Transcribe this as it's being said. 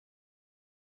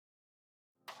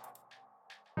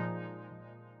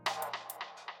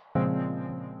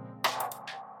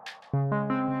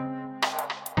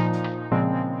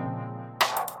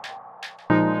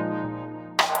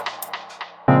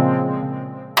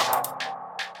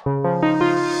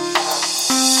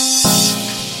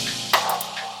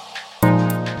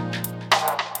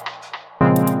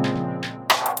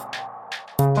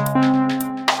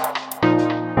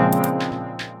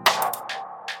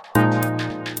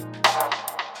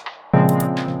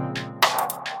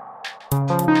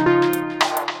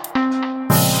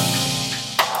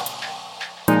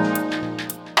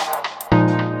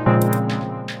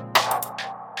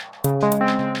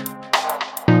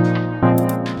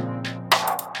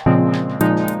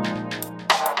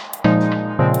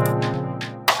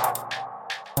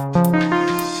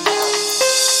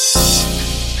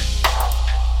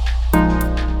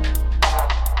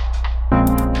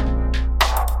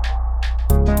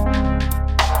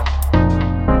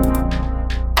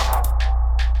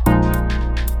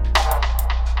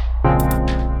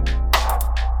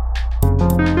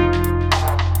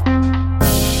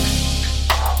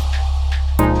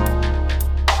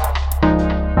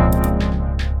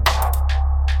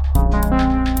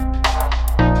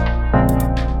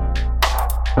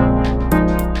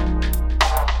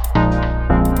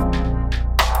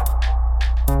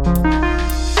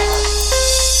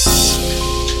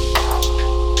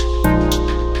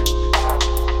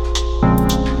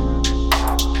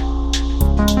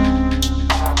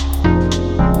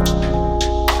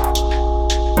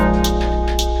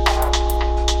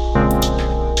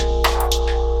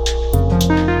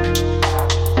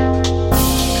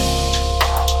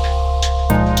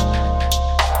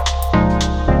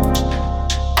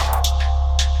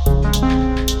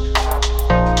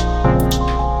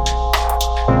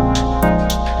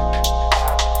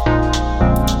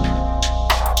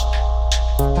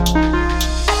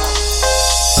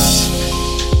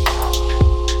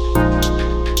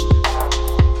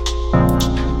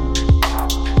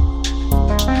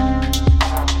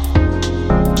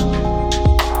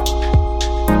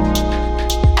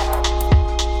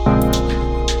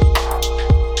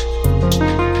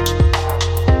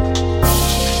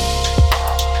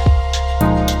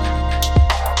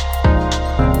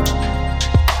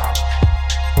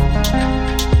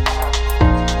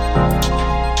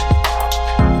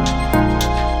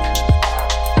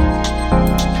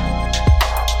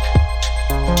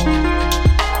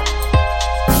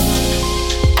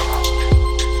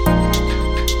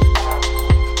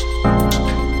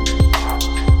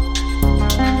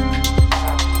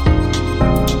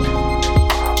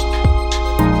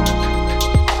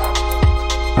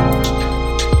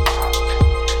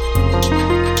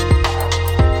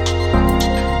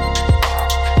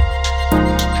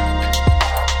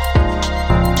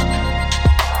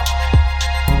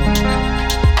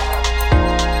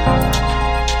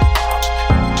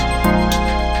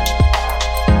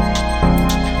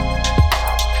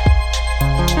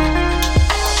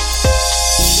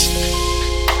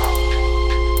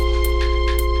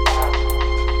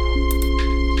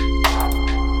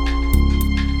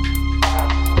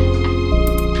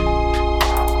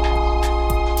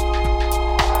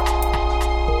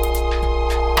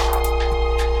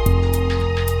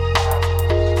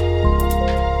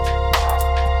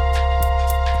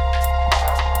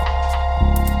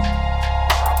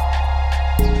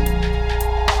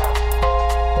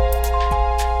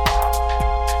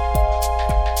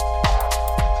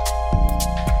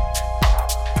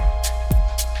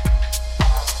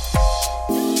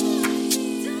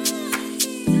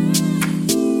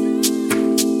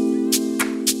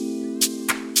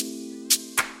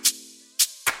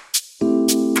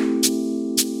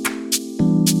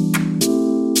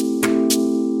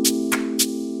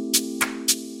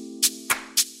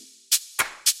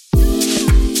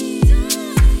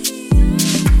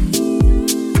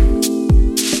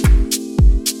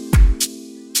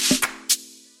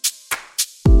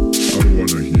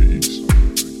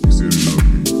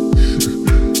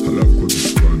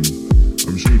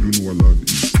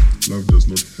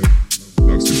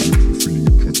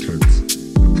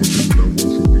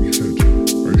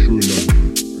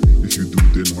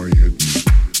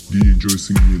Do you enjoy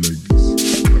seeing me like this?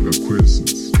 I got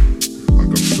questions. I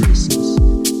got questions.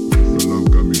 Your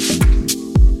love got me thinking.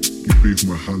 You bathe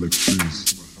my heart like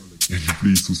freeze. And you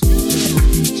play to speak like your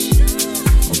beach.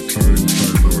 I've tried,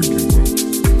 now I give up.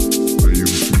 I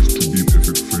refuse to be a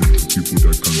perfect friend to people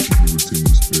that can't give me the same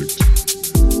respect.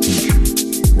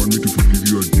 Okay, want me to forgive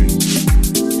you again?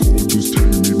 For all those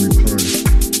times you made me cry.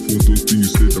 For all those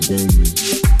things you said about me.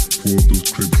 For all those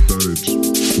crepes started.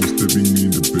 For stabbing me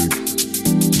in the back.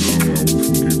 Now I will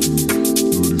forgive you.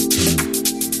 No, this time.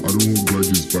 I don't hold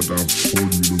grudges, but I have 4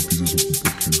 million pieces of a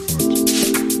broken heart.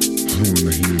 I don't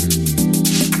wanna hear it anymore.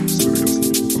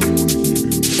 Seriously, I don't wanna hear it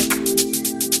anymore.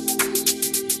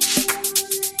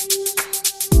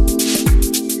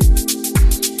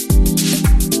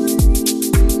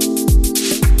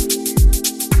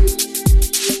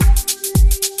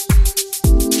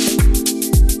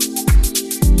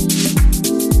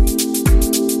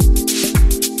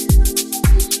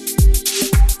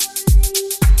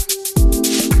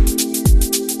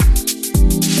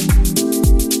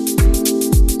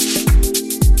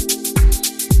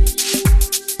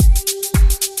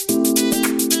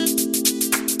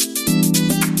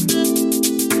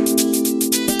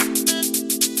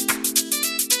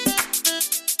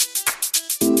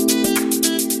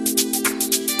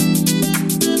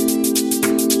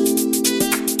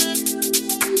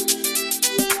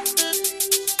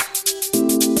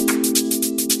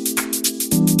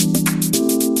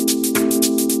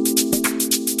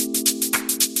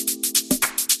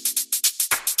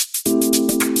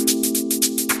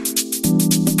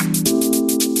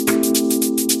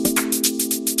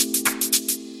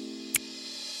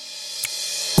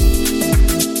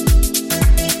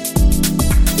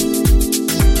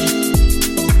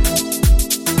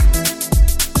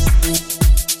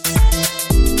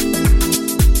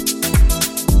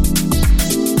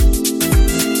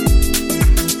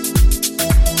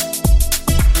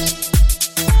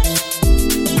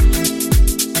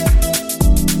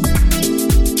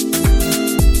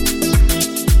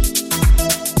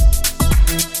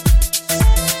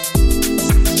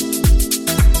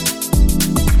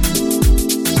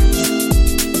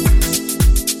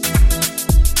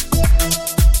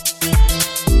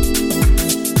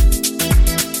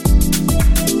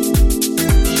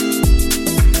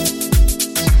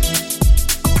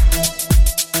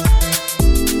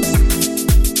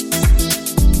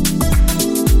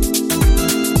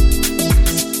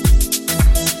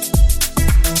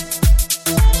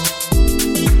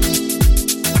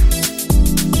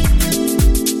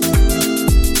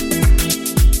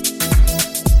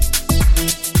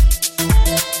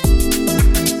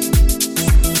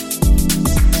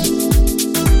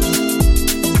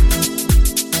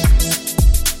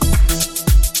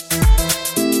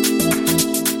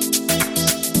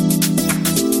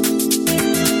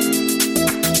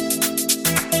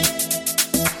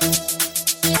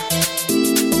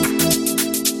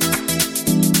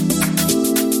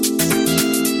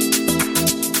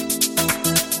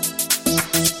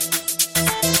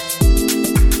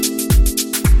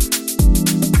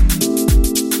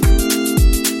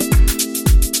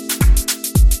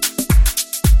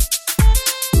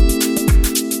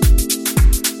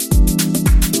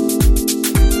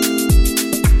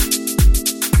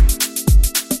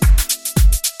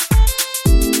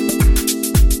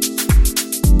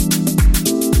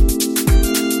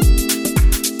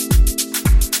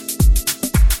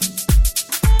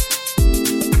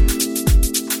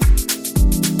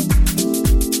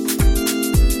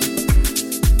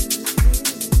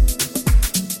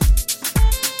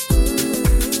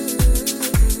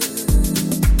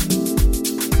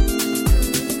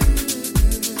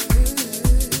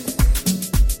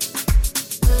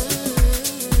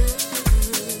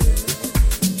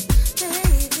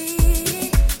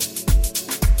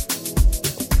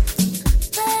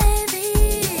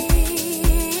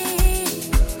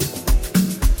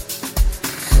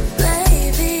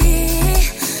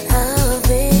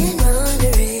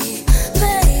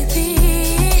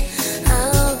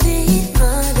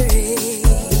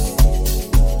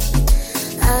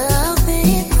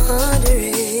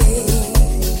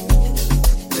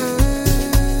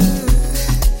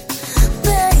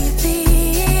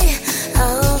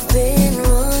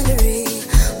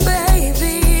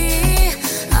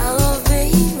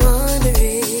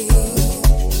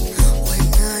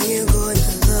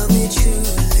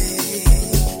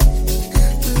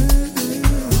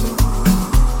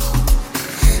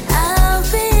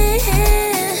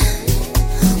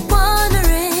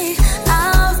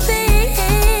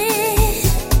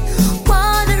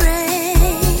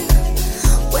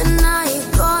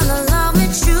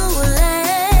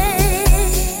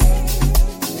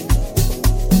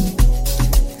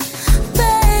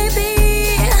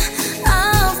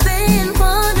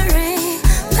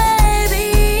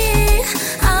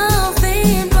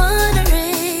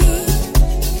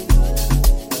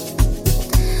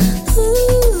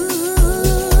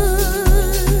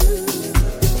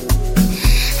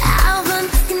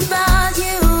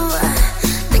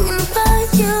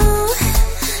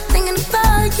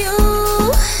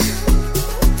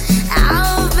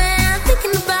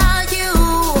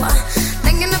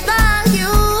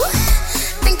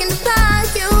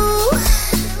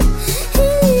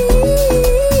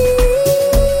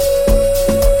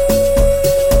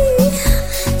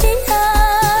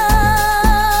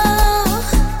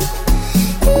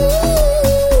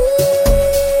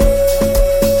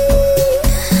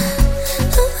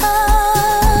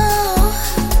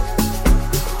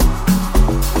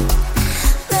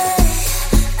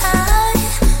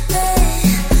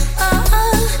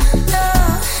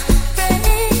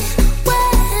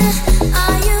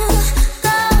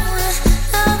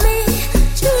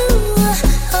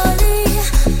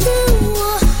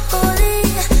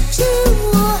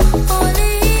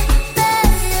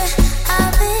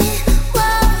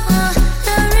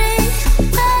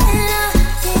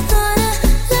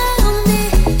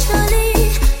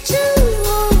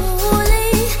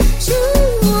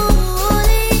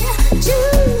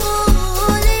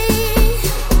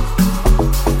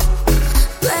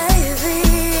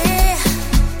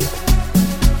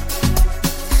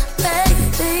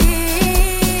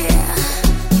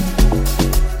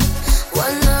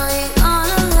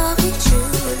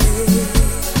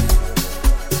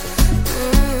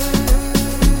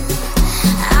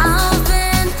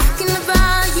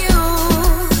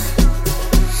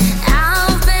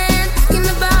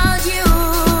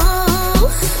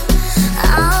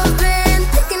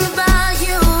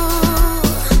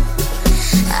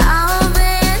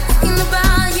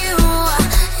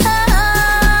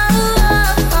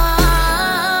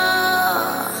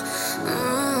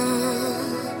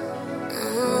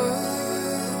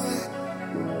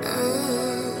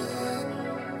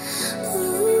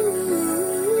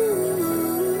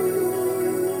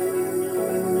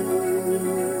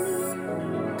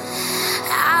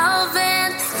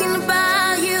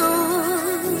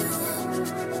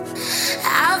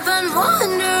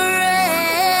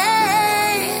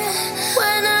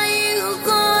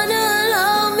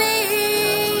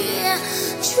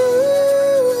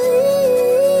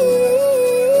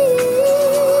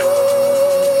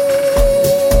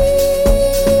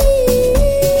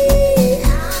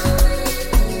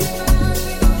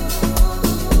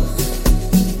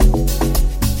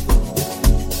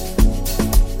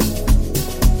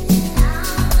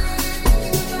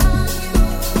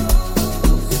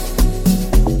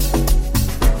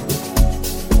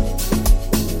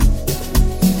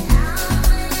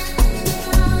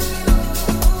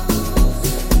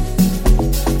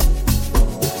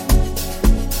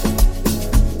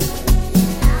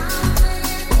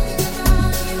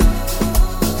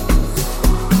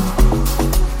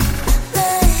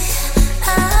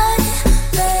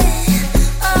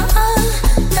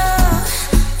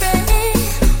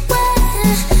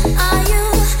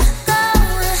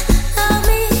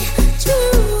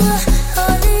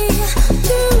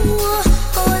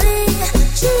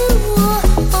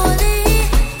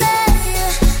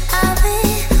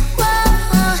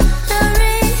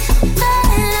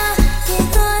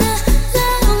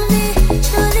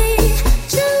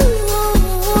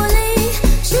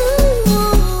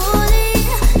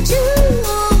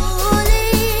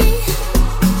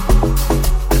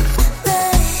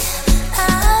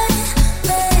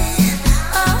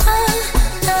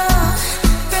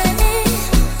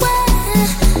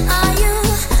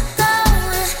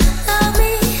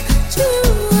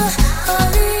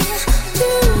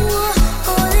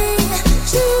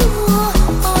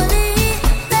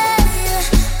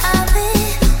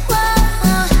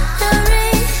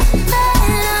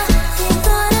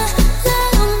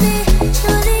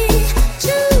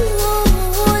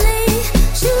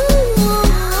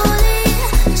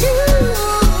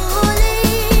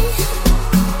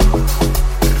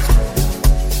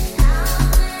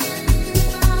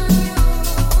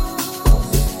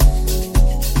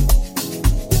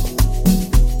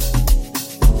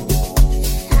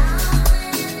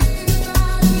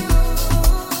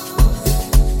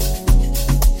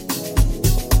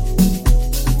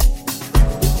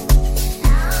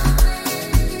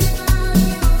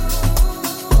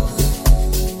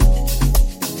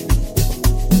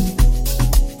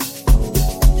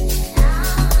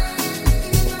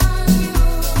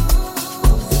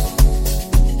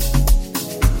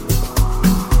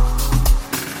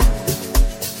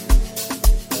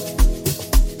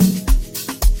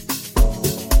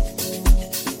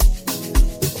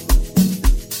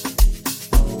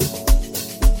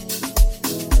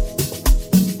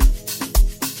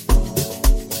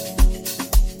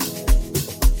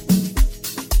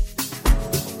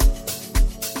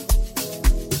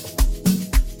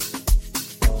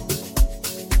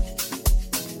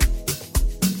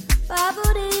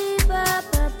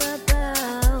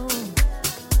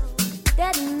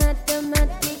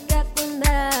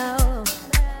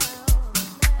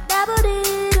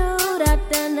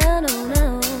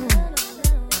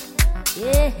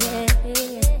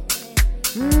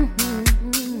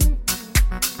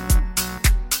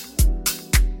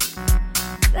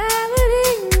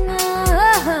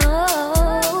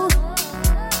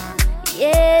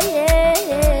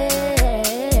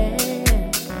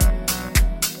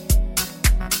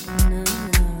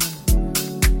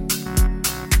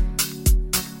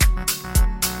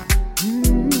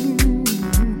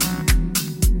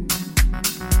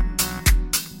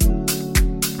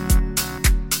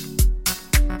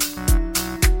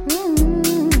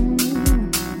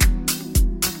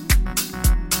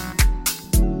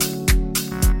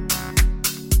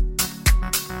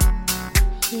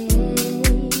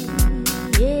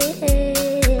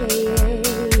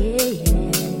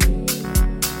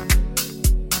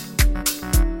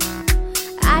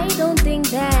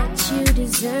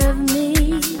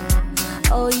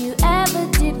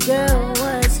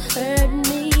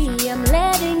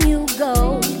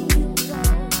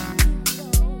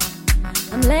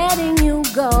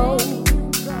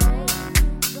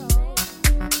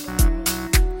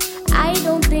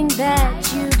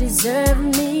 deserve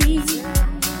me.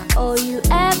 All you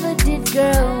ever did,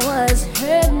 girl, was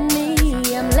hurt me.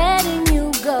 I'm letting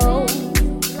you go.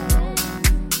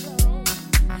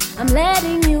 I'm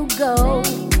letting you go.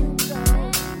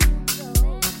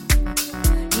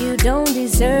 You don't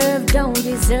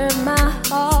deserve my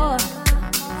heart.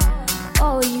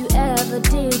 All you ever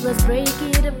did was break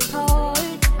it apart.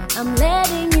 I'm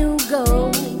letting you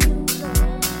go.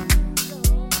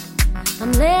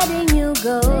 I'm letting you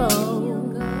go.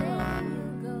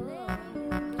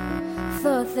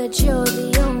 Thought that you're the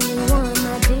only one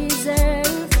I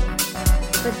deserve,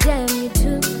 but damn, you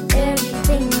took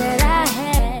everything that I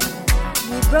had.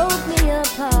 You broke me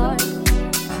apart,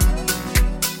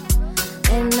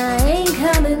 and I ain't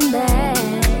coming back.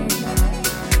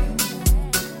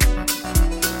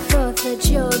 Thought that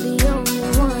you're the only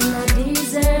one I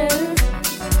deserve,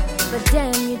 but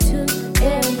damn, you took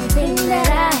everything that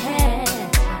I had.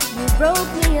 You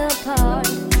broke me apart,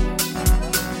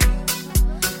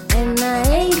 and I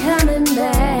ain't coming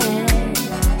back.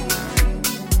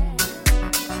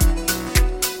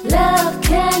 Love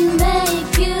can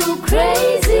make you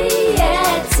crazy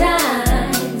at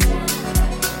times,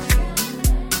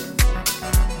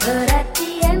 but at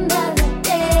the end of the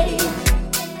day,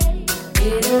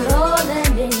 it'll all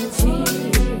end in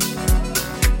tears.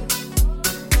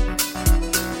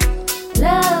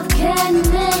 Love can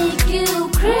make you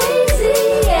crazy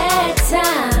at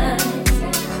times,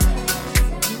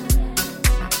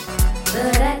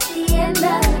 but at the end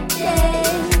of the day,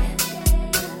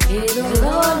 it'll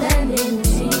all end in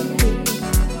tears.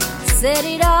 Said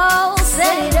it all,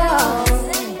 said it all.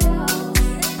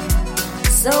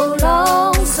 So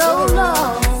long, so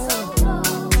long.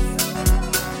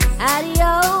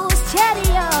 Adios,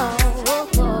 chatty-o.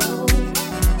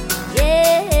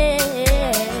 Yeah.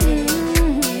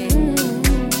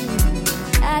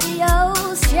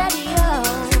 Adios, chatty-o.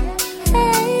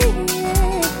 Hey.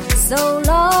 So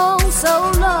long, so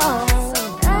long.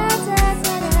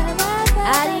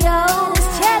 Adios,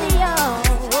 chatty-o.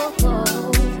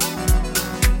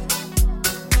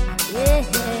 Yeah.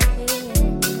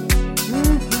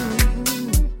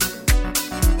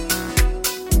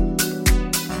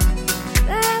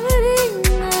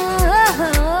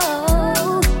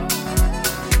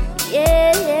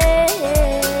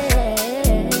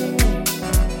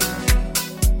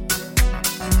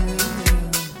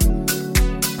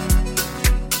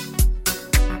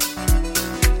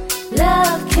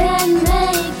 Love can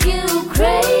make you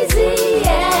crazy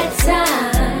at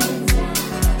times,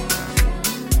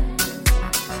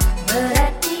 but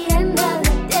at the end of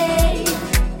the day,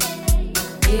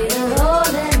 it'll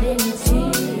all end in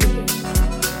tears.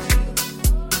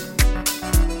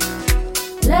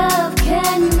 Love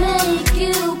can make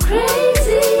you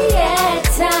crazy at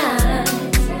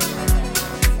times,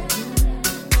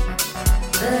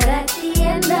 but at the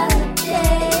end of the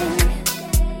day,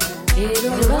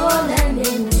 it'll all end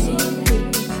in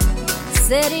tears.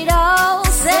 Said it all,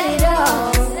 said it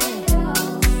all.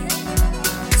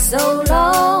 So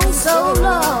long, so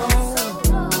long.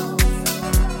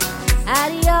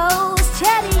 Adios,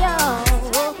 chatty-o.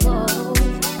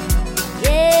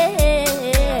 Yeah.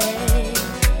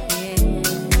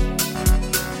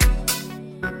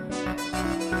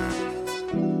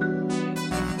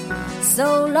 So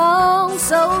long,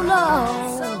 so long.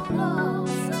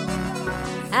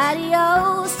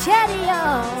 Adios, chatty-o.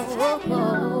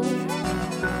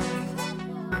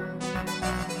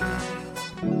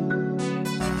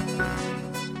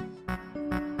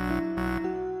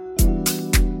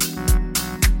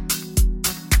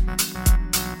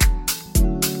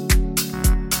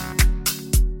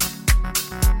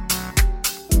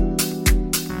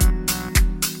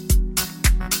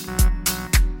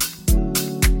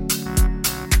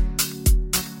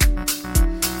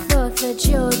 Thought that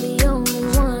you're the only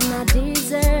one I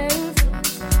deserve,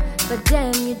 but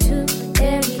damn, you took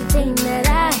everything that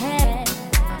I had.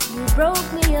 You broke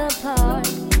me apart,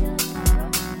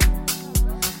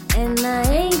 and I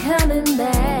ain't coming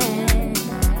back.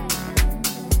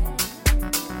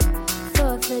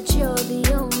 Thought that you're the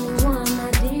only one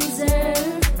I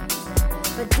deserve,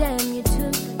 but damn, you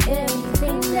took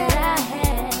everything that I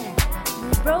had.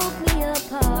 You broke me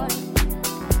apart,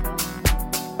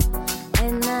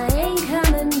 and I ain't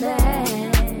coming back.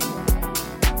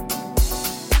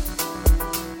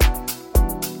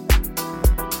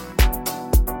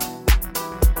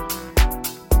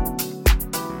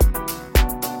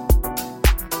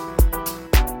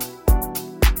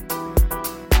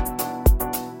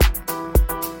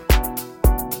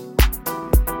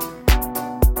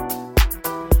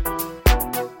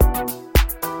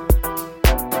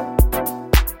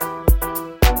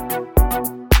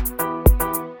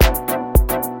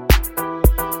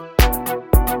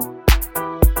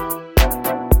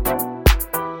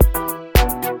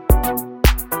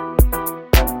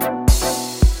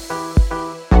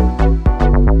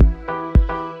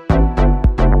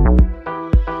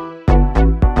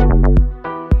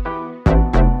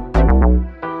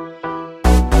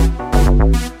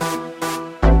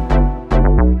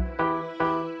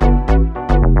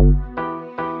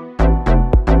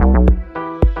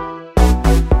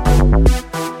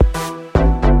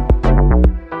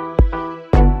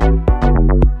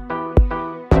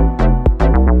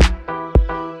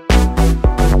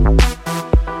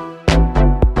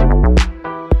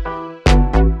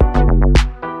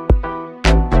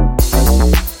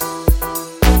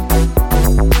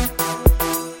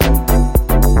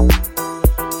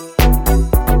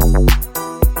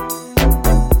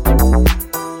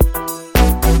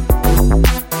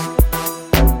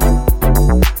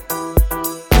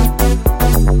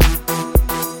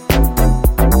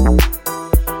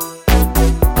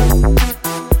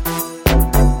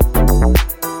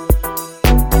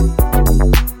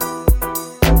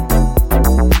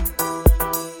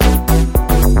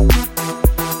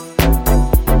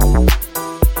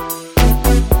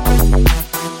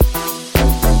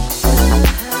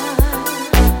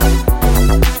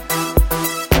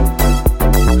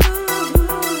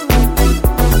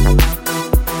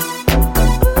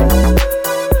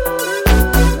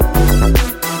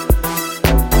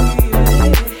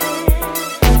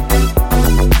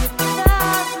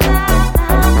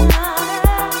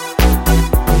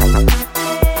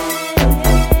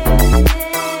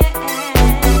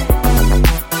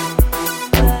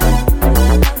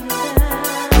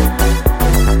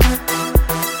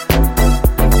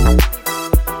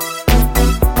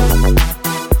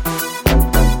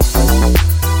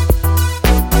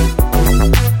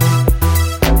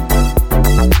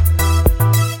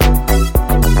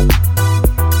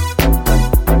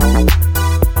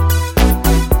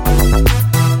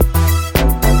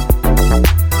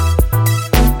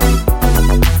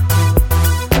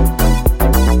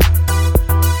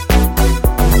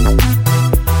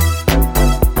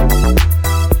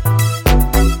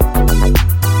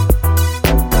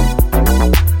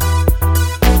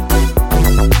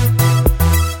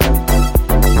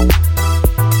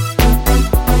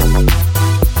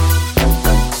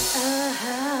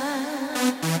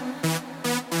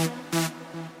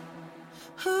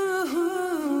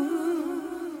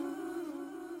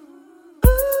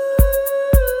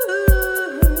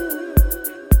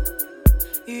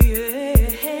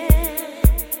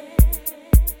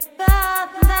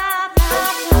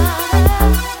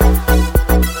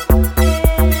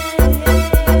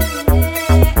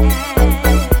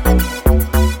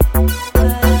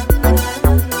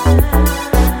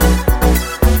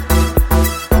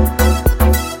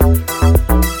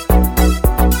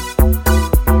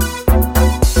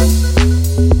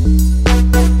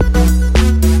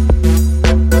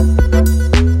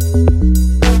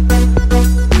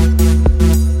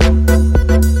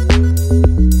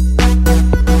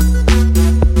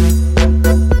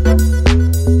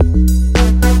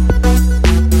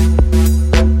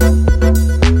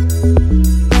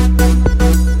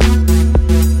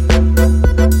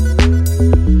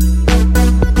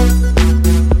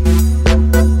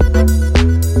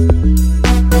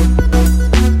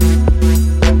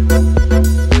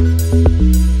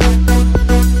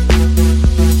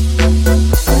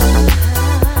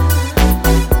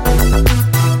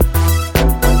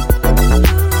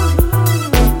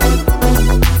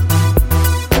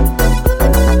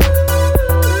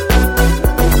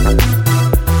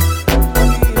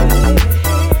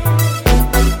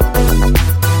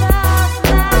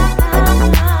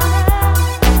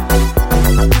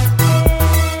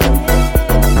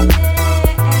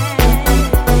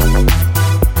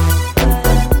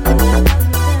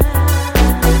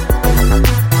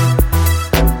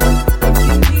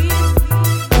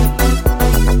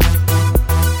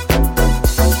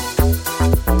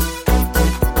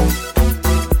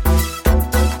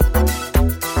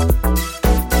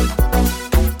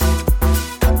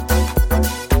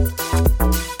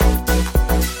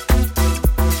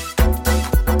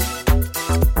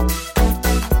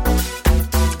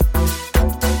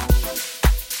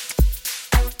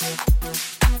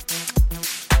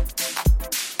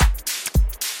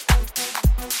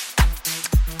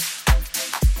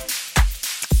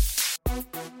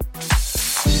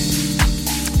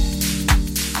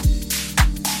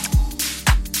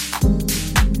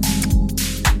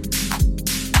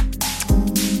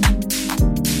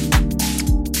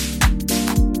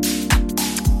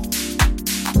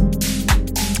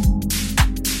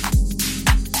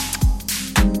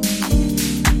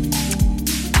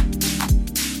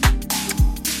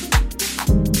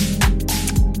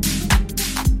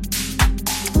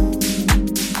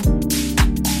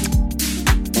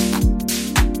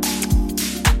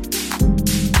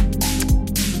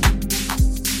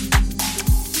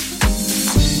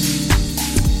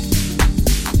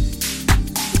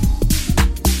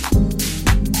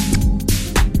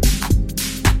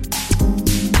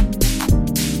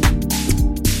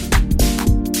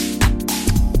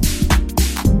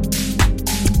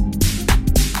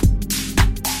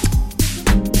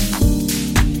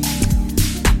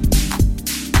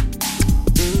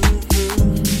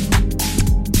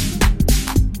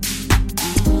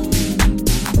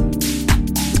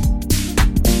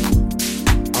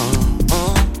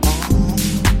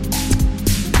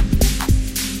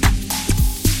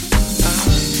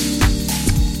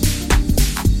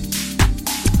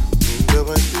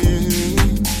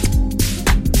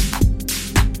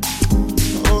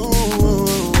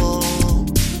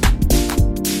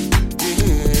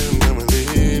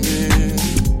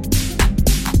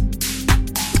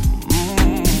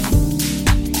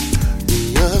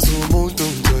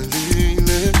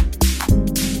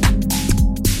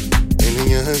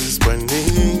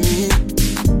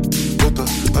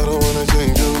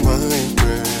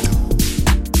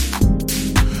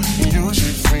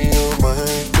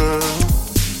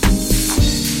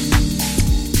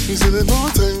 Ngizele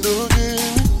nothando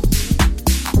kimi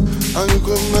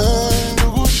Angikho mnandi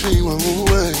ukushiwa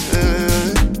nguwe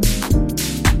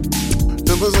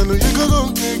Ntombazane yikho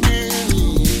konke kimi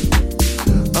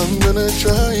I'm gonna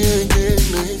try again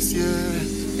next year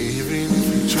Even if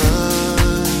you try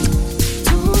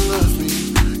to love me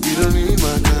You don't need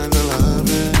my kind of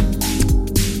loving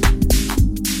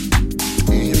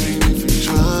Even if you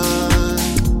try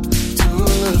to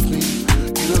love me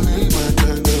You don't need my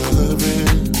kind of loving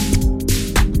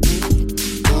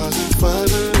Cause if I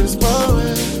lose my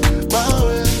way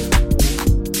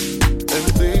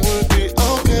Everything would be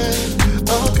okay,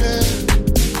 okay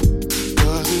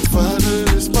Cause if I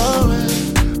lose my way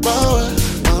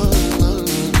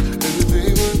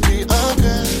everything would be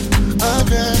okay,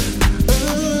 okay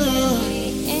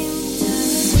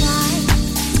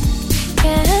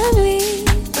Can we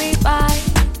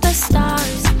revive the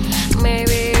stars?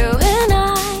 Maybe you and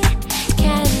I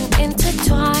can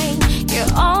intertwine.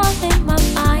 You're all in my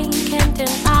mind, can't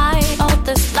deny all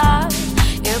this love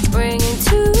you're bringing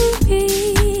to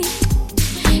me.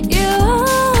 You're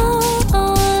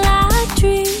all I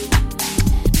dream.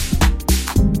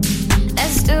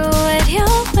 Let's do it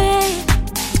your way,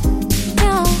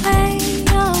 your way,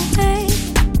 your way,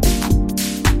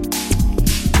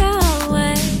 your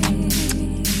way.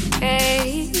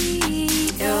 Hey,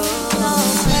 your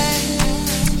way,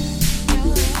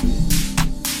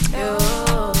 your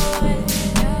way,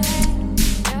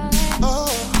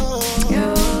 Oh,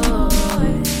 your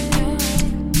way,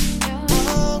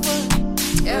 your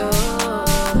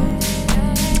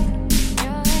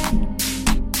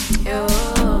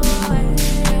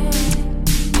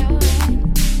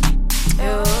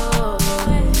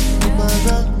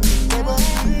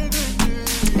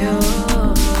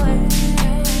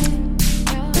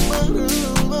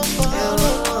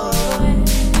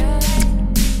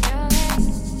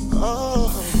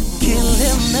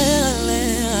Kilimele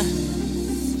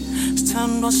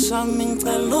Sithandwa sami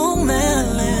ngicela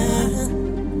umele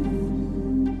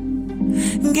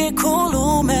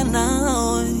Ngikhulume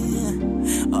nawe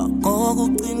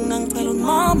Okokugcina ngicela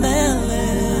umamele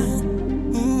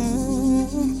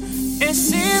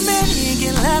Isiminike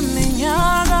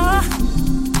leminyaka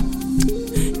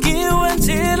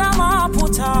Ngiwenzile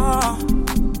amaphutha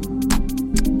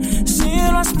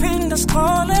Silwa siphinda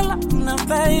sikholela na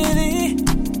baby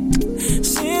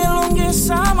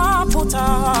Silungisa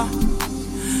amaphutha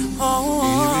Even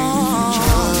if you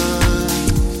try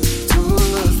to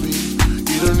love me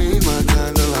You don't need my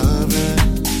kind of loving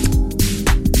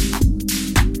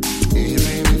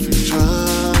Even if you try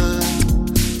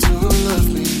to love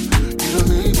me You don't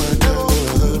need my kind of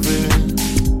loving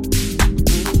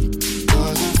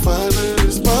Cause if I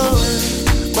lose my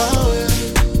way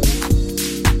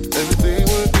Everything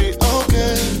would be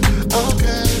okay,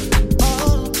 okay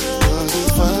Cause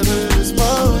if I lose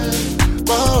my way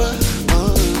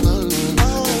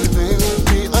everything would be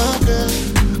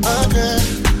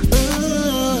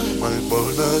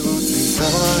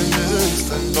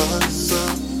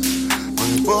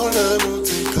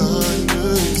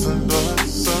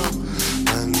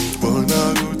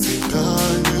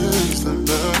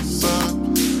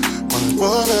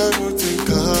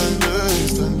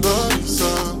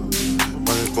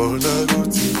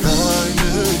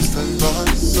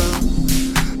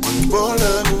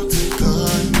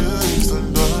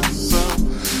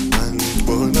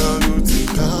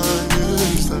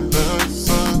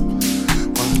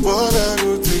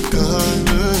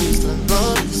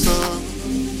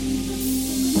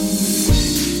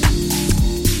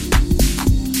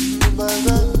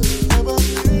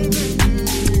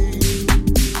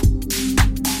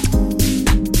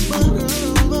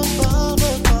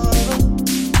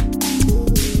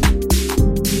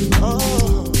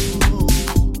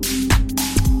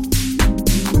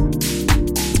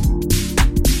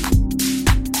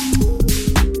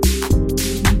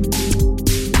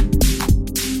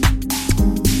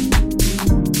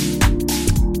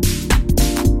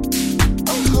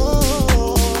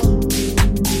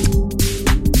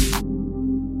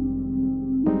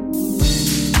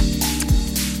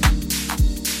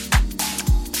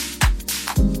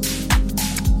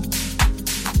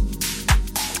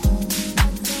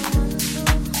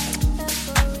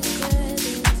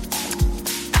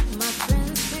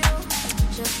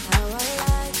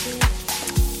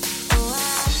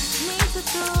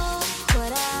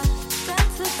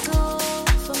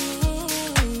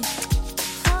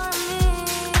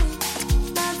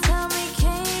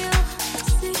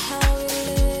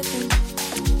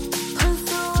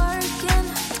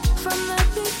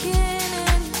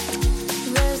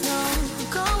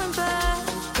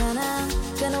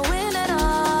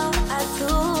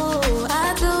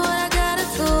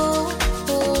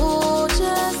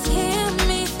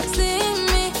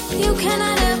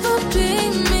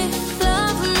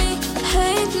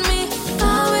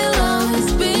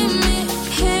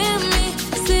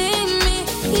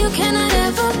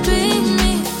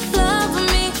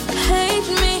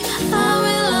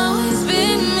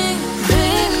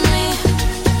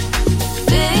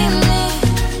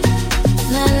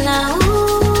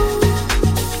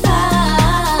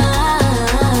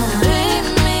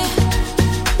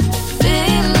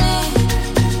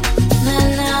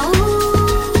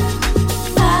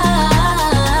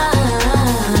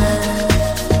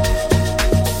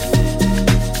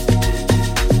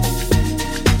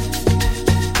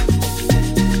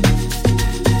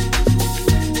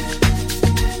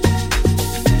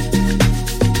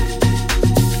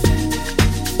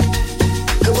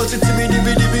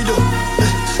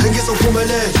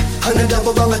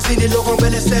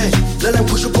sel Lalang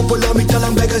push up lami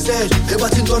talang begazel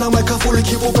Ebatin tona my kafuli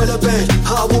kibu bela bel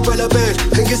Habu bela bel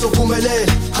Hengizo pumelel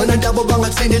Hanandaba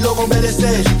bangat sini logong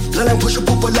belesel Lalang push up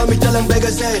lami talang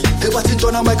begazel Ebatin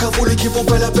tona my kafuli kibu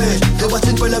bela bel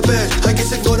Ebatin bela bel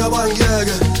Hagisik nona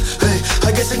bangyega Hey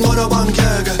hagisik nona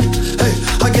bangyega Hey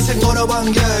hagisik nona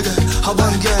bangyega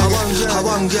Habangega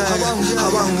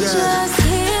Habangega Just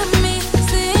hear me,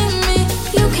 see me.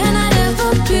 You cannot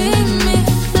ever be me.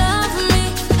 Love me,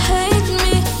 hate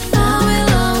me. I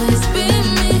will always be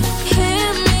me. Hear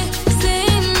me,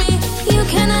 see me. You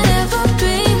cannot ever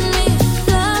be me.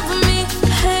 Love me,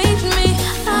 hate me.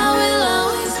 I will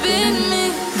always be me.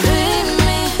 Be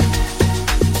me,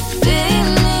 be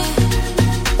me.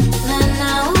 Na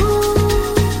na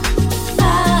ooh,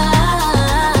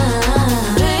 ah.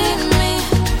 Be me,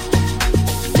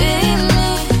 be me.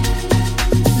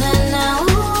 Na na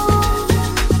ooh,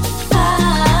 ah.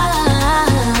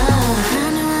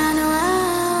 Round and round and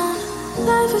round,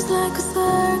 life is like a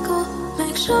circle.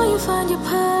 Make sure you find your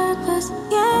purpose,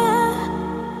 yeah.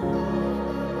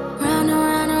 Round and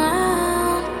round and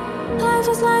round, life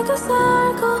is like a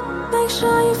circle. Make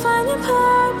sure you find your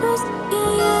purpose,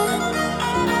 yeah, yeah.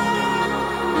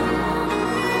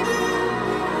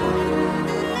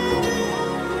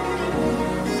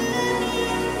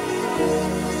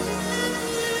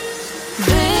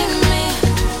 Be me,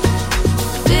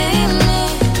 be me.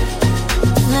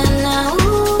 Na na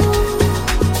ooh,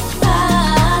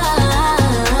 ah.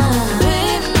 Be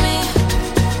me,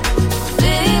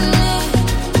 be me.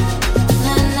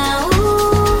 Na na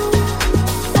ooh,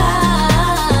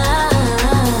 ah.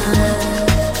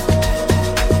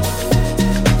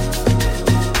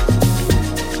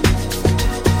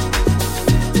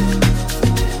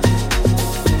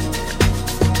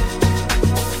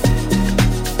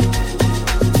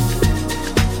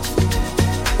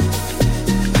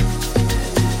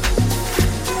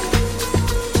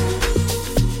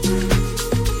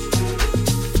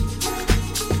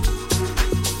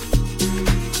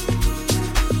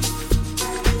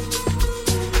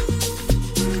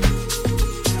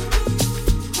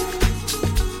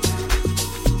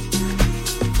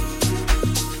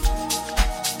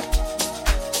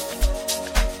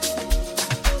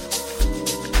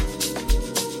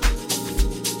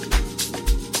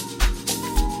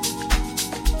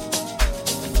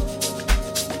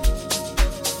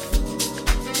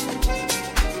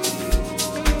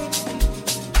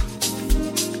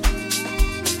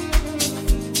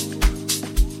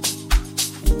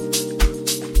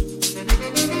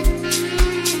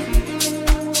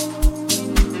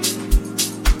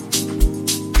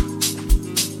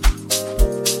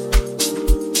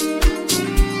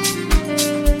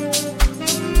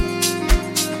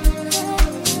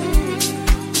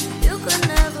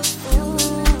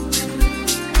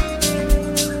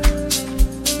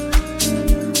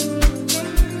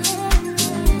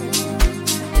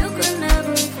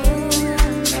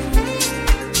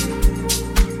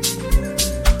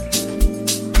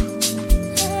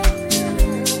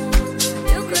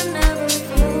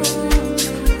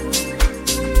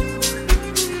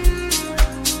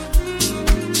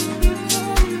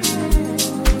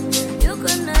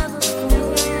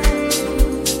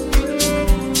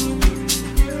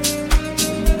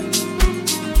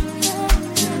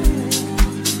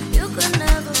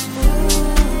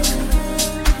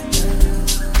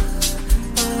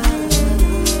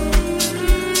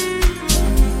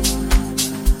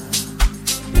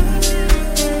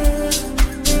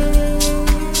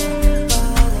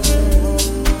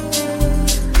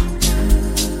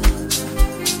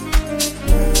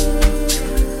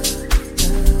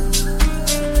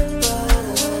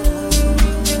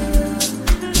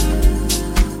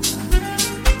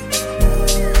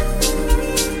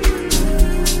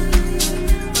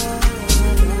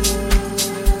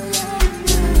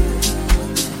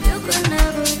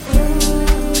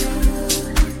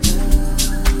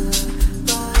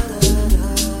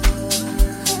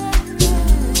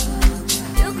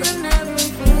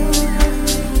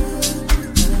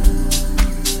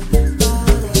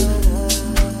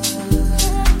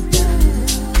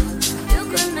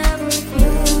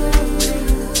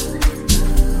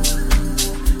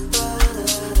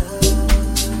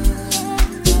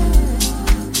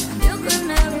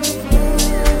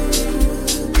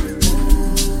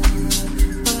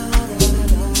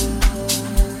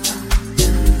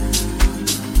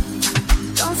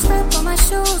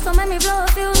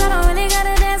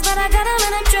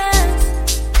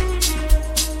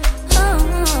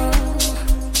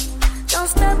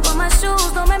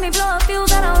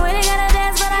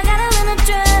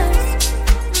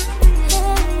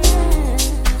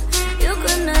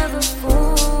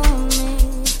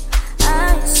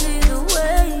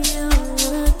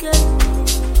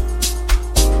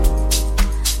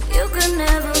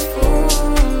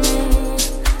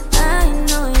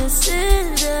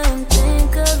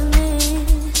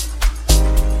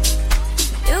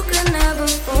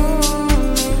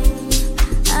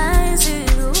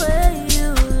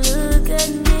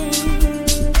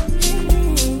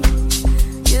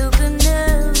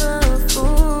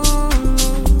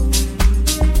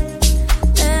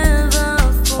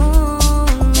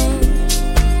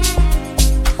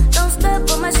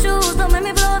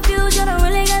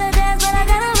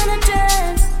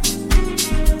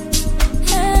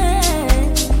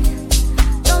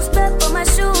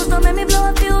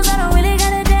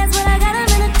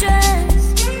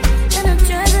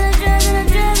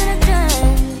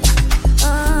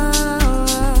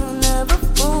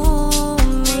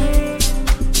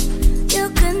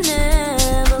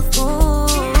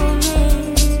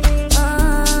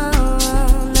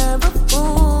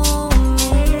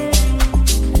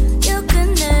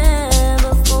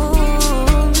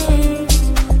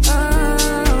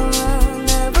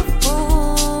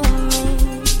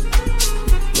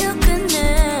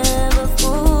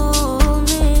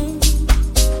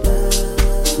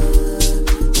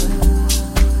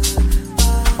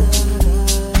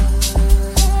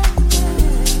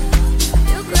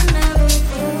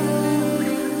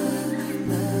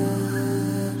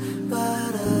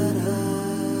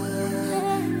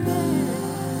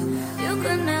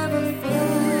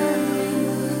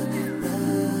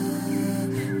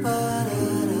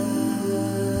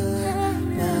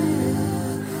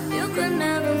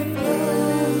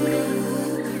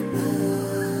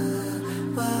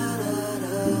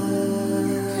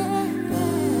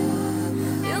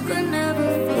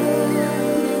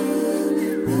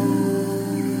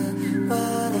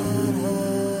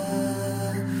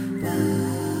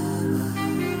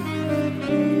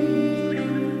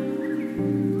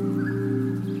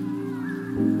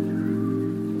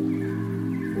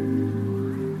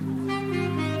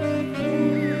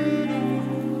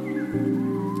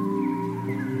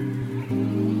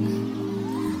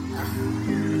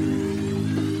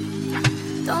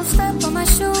 Don't step on my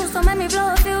shoes, don't make me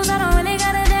blow a fuse. I don't really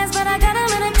gotta dance, but I got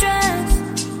 'em in a dress.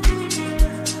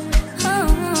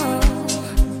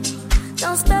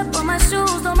 Don't step on my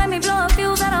shoes, don't make me blow a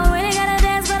fuse. I don't really gotta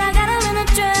dance, but I got 'em in a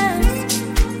dress.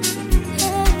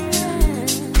 Yeah.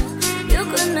 You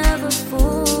could never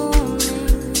fool me.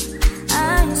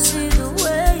 I see the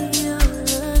way you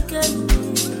look at me.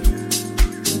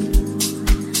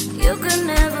 You could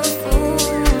never fool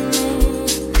me.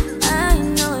 I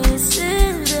know you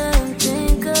sit and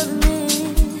think of me.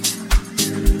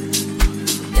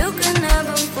 You could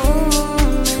never fool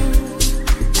me.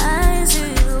 I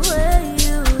see the way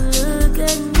you look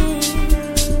at me.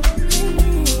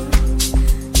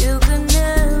 You could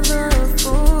never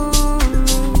fool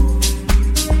me.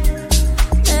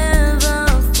 Never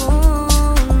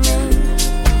fool me.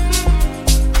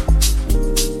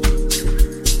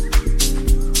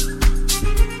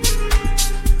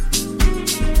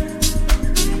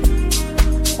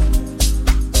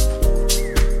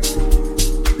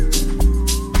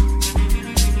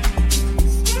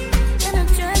 In a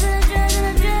dress, in a dress, in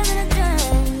a dress, in a dress.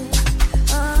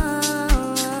 Oh,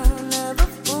 never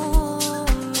fool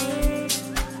me.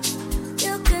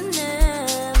 You can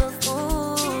never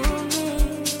fool me.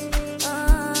 Oh,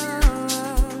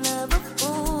 never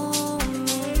fool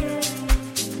me.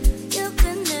 You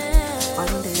can never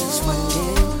One day is fool one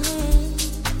day. me.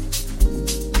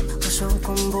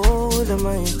 Usukhumbula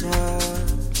manje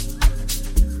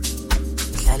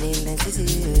Dlalile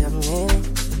inhliziyo yami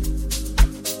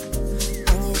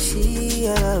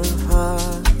Angishiya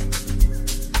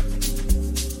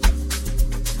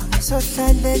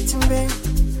Angisohlala ethembeni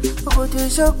ukuthi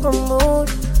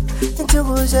uzokhumbula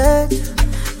insuku zethu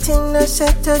thina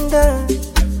sethandana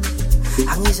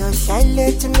Angisohlala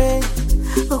ethembeni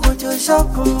ukuthi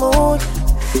uzokhumbula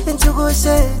insuku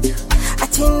zethu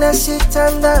thina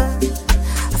sethandana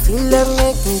I feel like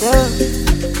making love.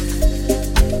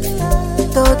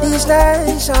 Though these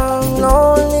nights I'm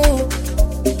lonely,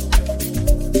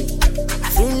 I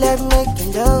feel like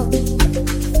making love.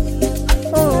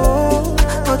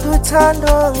 But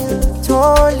uthando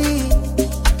ngilitholi.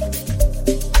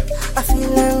 I feel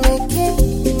like making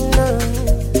love.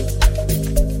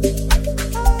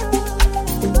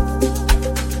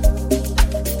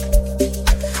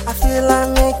 I feel like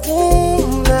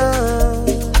making love.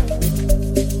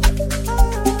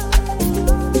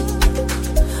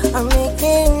 I'm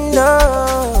making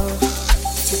love.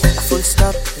 A full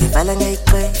stop, ngivala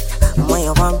ngayicela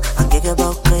umoya wami angeke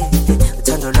bawuqede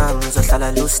uthando lwami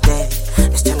uzohlala luste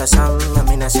isithando sami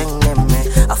mina sengineme.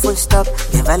 A full stop,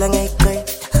 ngivala ngayicela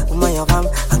umoya wami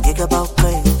angeke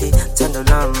bawuqede uthando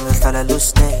lwami uzohlala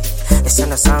luste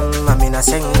isithando sami mina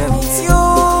sengineme.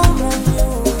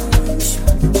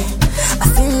 I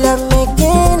feel like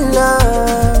making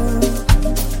love.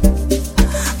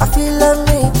 I feel like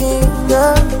making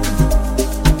love.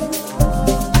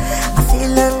 I feel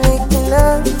like making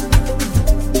love.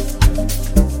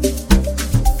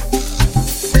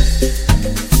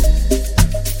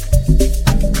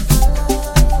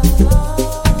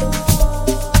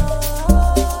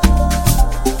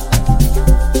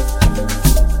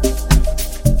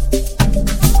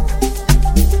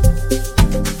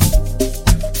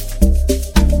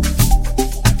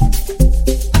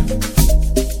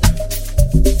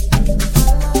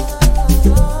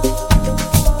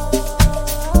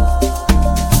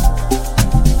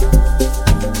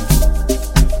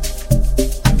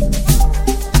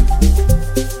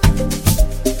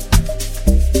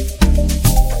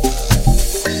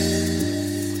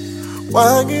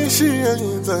 Wangishiya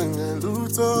ngenzanga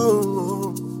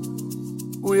lutho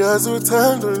uyazi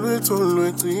uthando lwethu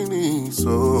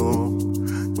lweqiniso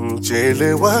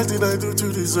ngitshele what did I do to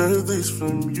deserve this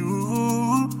from you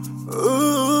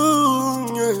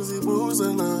ngiyazibuza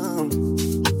nami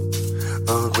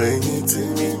awubengithi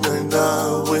mina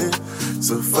nawe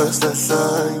so fast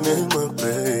ahlangane my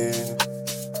babe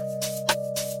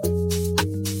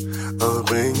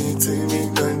awubengithi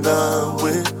mina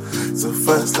nawe so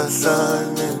fast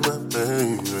ahlangane my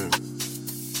baby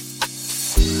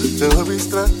Njengoba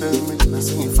istrata mina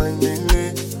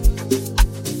sengifanele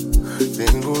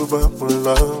Njengoba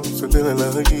love sentela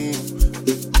la kimi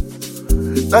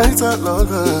Nights out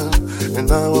longer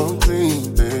and I won't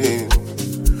clean them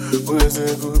Where's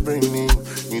a good brain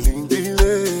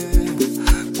ngilindile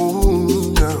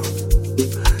now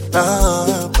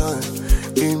Napa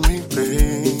give me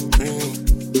baby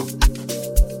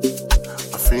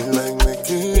I feel like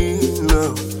making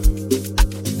love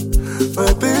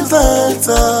But these nights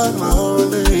are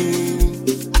lonely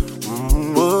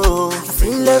I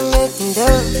feel like making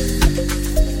love.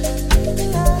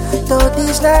 Though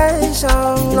these nights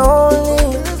I'm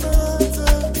lonely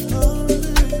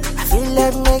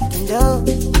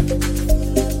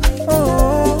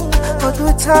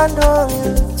uthando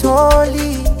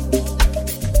ngilitholi.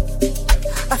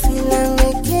 I feel like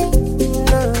making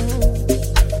love.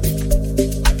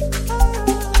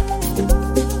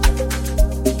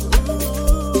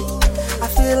 I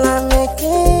feel like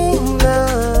making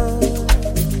love.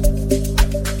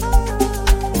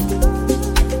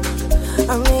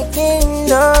 I'm making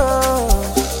love.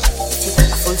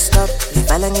 A full stop,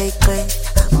 ngivala ngeyiqeda.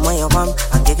 Umoya wami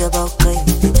angeke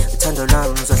bawuqede. Uthando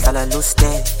lwami uzohlala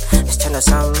luste. Isithando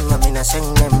sami mina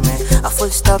sengineme. A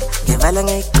full stop, ngivala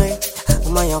ngeyiqeda.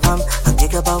 Umoya wami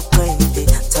angeke bawuqede.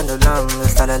 Uthando lwami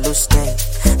uzohlala luste.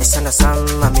 Isithando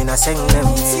sami mina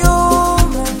sengineme.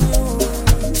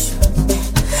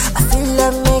 I feel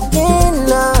like making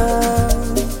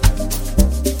love.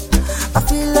 I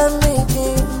feel like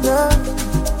making love.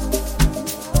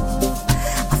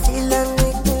 I feel like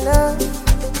making love.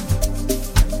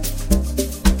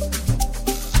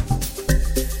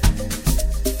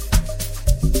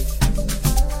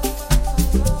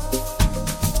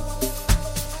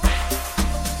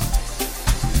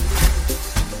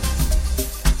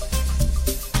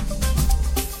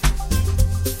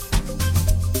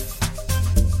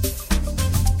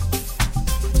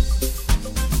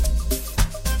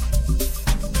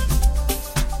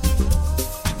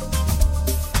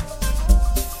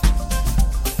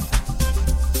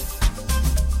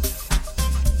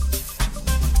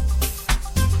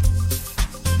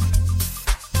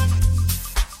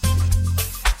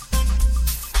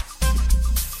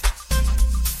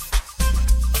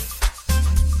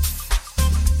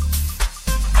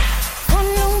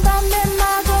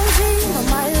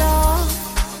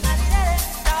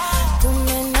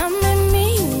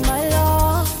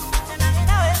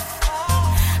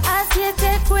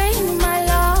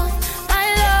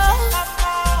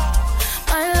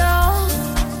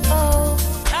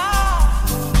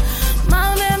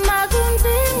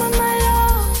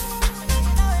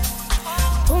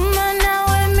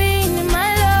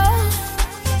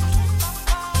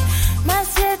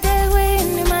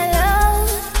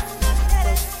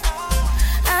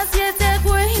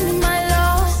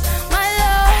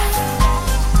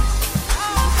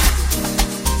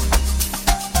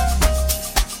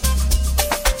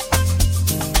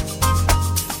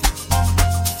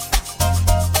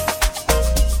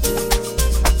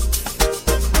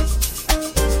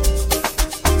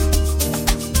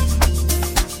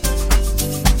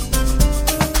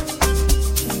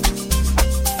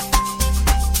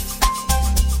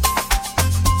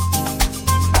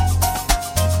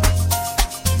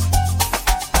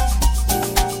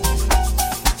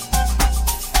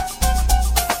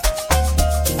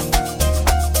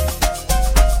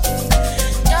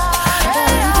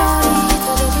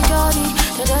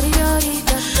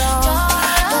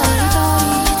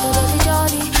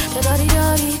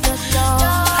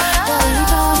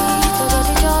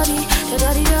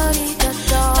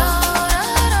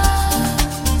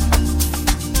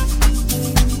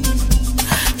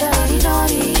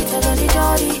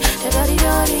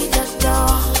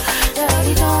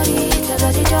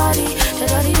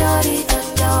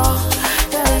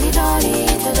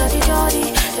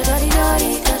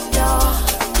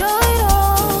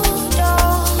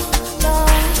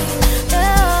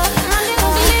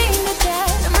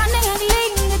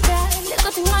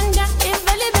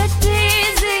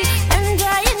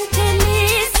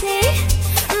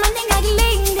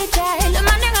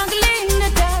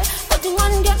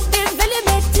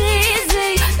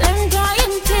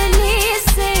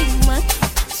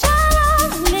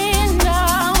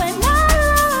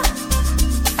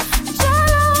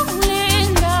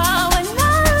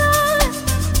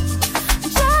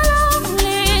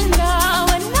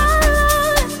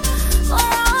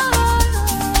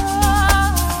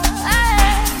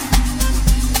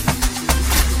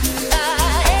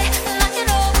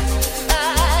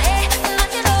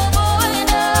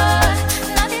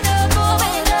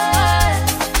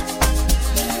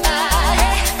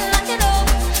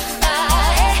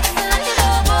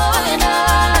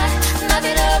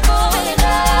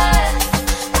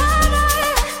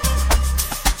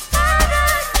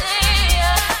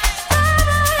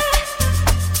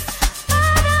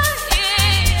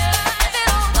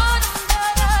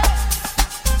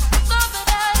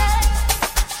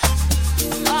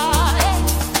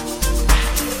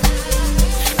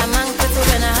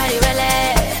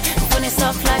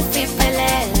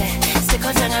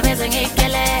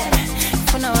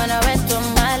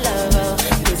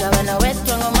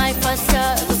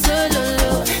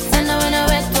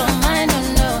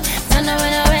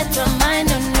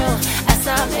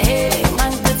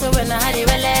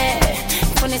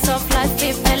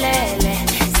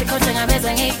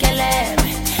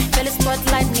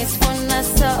 spotlight ngisifuna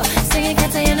so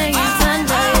singikhethe yena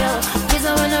ngithanda